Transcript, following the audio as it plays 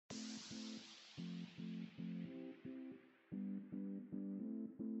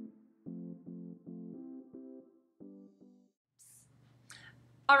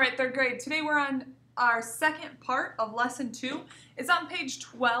All right, third grade. Today we're on our second part of lesson 2. It's on page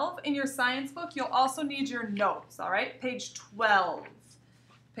 12 in your science book. You'll also need your notes, all right? Page 12.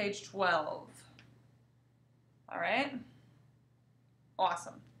 Page 12. All right?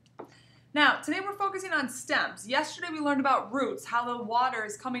 Awesome. Now, today we're focusing on stems. Yesterday we learned about roots, how the water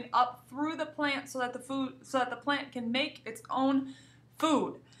is coming up through the plant so that the plant can make its own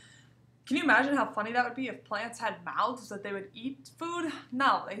food. Can you imagine how funny that would be if plants had mouths that they would eat food?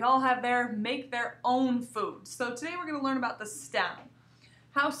 No, they all make their own food. So today we're going to learn about the stem,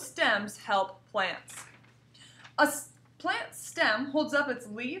 how stems help plants. A plant stem holds up its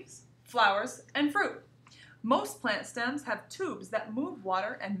leaves, flowers, and fruit. Most plant stems have tubes that move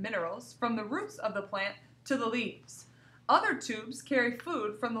water and minerals from the roots of the plant to the leaves. Other tubes carry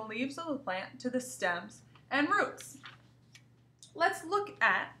food from the leaves of the plant to the stems and roots. Let's look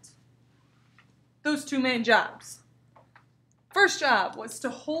at those two main jobs. First job was to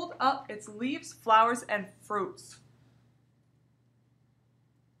hold up its leaves, flowers, and fruits.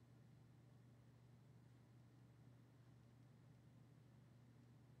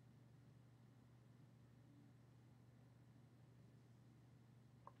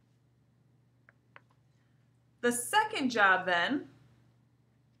 The second job then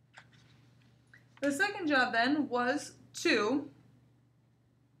was to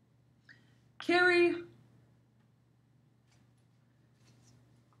carry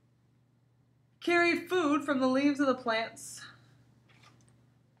food from the leaves of the plants.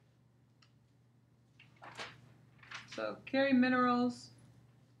 So carry minerals,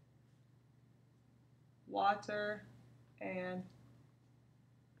 water, and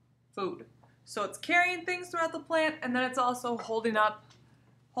food. So it's carrying things throughout the plant, and then it's also holding up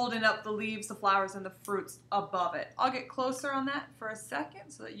the leaves, the flowers, and the fruits above it. I'll get closer on that for a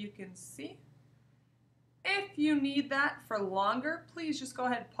second so that you can see. If you need that for longer, please just go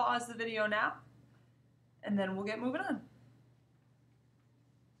ahead and pause the video now, and then we'll get moving on.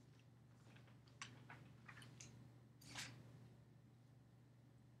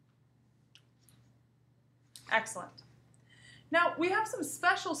 Excellent. Now, we have some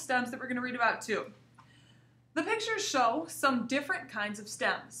special stems that we're going to read about too. The pictures show some different kinds of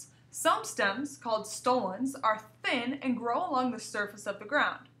stems. Some stems, called stolons, are thin and grow along the surface of the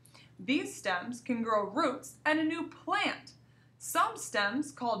ground. These stems can grow roots and a new plant. Some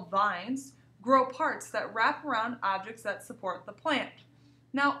stems, called vines, grow parts that wrap around objects that support the plant.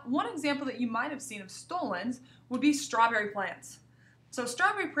 Now, one example that you might have seen of stolons would be strawberry plants. So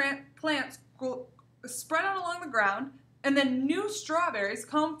strawberry plants spread out along the ground, and then new strawberries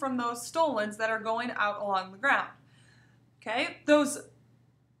come from those stolons that are going out along the ground. Okay, those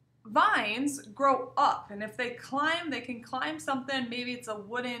vines grow up, and if they can climb something, maybe it's a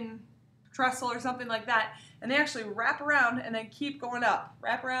wooden trestle or something like that, and they actually wrap around and then keep going up.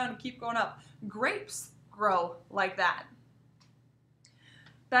 Wrap around and keep going up. Grapes grow like that.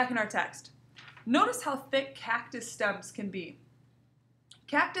 Back in our text. Notice how thick cactus stems can be.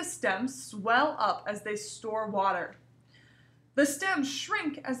 Cactus stems swell up as they store water. The stems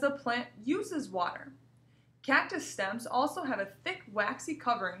shrink as the plant uses water. Cactus stems also have a thick, waxy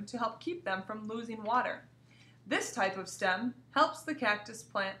covering to help keep them from losing water. This type of stem helps the cactus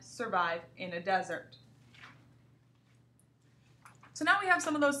plant survive in a desert. So now we have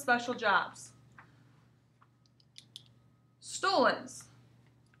some of those special jobs. Stolons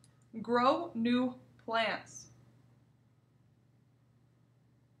grow new plants.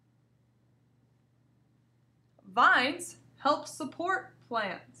 Vines help support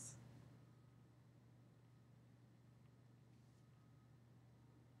plants.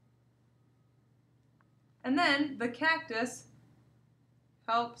 And then the cactus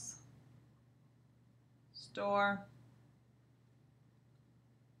helps store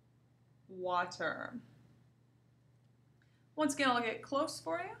water. Once again, I'll get close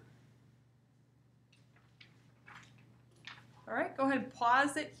for you. All right, go ahead and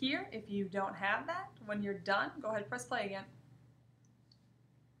pause it here if you don't have that. When you're done, go ahead and press play again.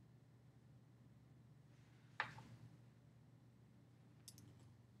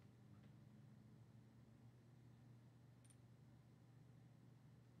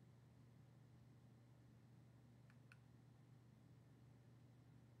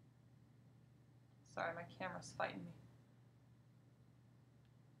 Sorry, my camera's fighting me.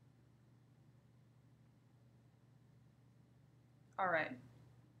 All right.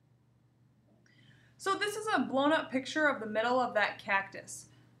 So this is a blown up picture of the middle of that cactus.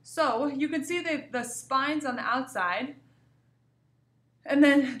 So you can see the spines on the outside, and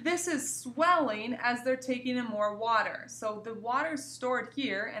then this is swelling as they're taking in more water. So the water's stored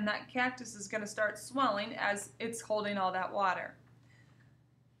here, and that cactus is going to start swelling as it's holding all that water.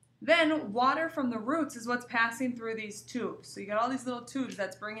 Then water from the roots is what's passing through these tubes. So you got all these little tubes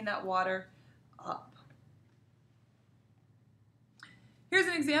that's bringing that water up. Here's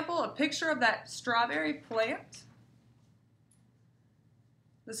an example, a picture of that strawberry plant.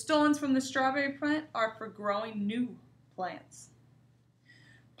 The stolons from the strawberry plant are for growing new plants.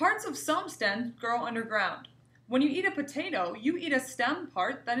 Parts of some stems grow underground. When you eat a potato, you eat a stem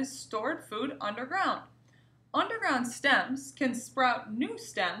part that is stored food underground. Underground stems can sprout new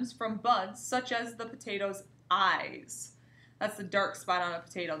stems from buds, such as the potato's eyes. That's the dark spot on a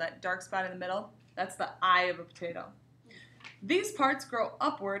potato, that dark spot in the middle, that's the eye of a potato. These parts grow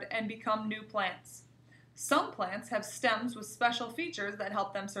upward and become new plants. Some plants have stems with special features that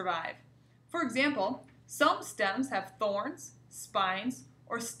help them survive. For example, some stems have thorns, spines,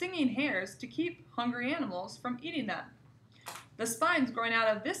 or stinging hairs to keep hungry animals from eating them. The spines growing out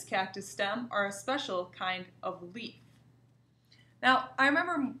of this cactus stem are a special kind of leaf. Now, I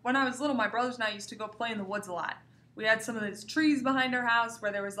remember when I was little, my brothers and I used to go play in the woods a lot. We had some of these trees behind our house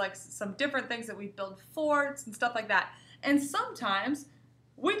where there was like some different things that we'd build forts and stuff like that. And sometimes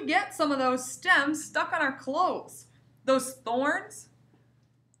we'd get some of those stems stuck on our clothes. Those thorns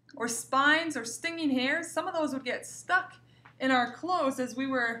or spines or stinging hairs, some of those would get stuck in our clothes as we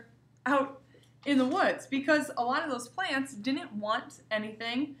were out in the woods because a lot of those plants didn't want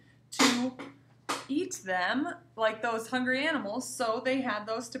anything to eat them like those hungry animals, so they had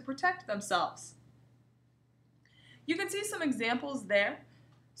those to protect themselves. You can see some examples there.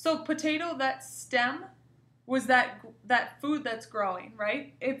 So potato, that stem was that food that's growing,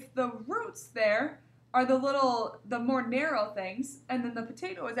 right? If the roots there are the more narrow things, and then the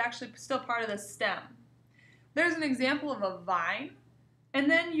potato is actually still part of the stem. There's an example of a vine. And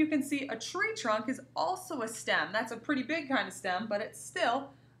then you can see a tree trunk is also a stem. That's a pretty big kind of stem, but it's still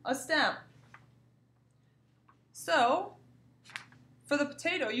a stem. So, for the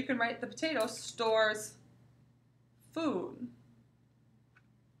potato, you can write the potato stores food.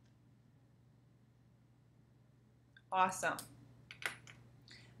 Awesome.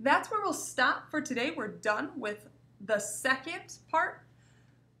 That's where we'll stop for today. We're done with the second part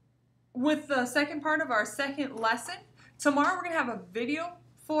of our second lesson. Tomorrow we're going to have a video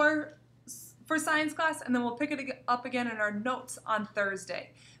for science class, and then we'll pick it up again in our notes on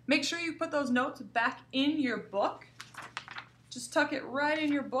Thursday. Make sure you put those notes back in your book. Just tuck it right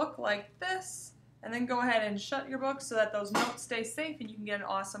in your book like this, and then go ahead and shut your book so that those notes stay safe and you can get an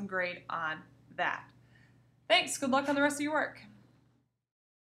awesome grade on that. Thanks. Good luck on the rest of your work.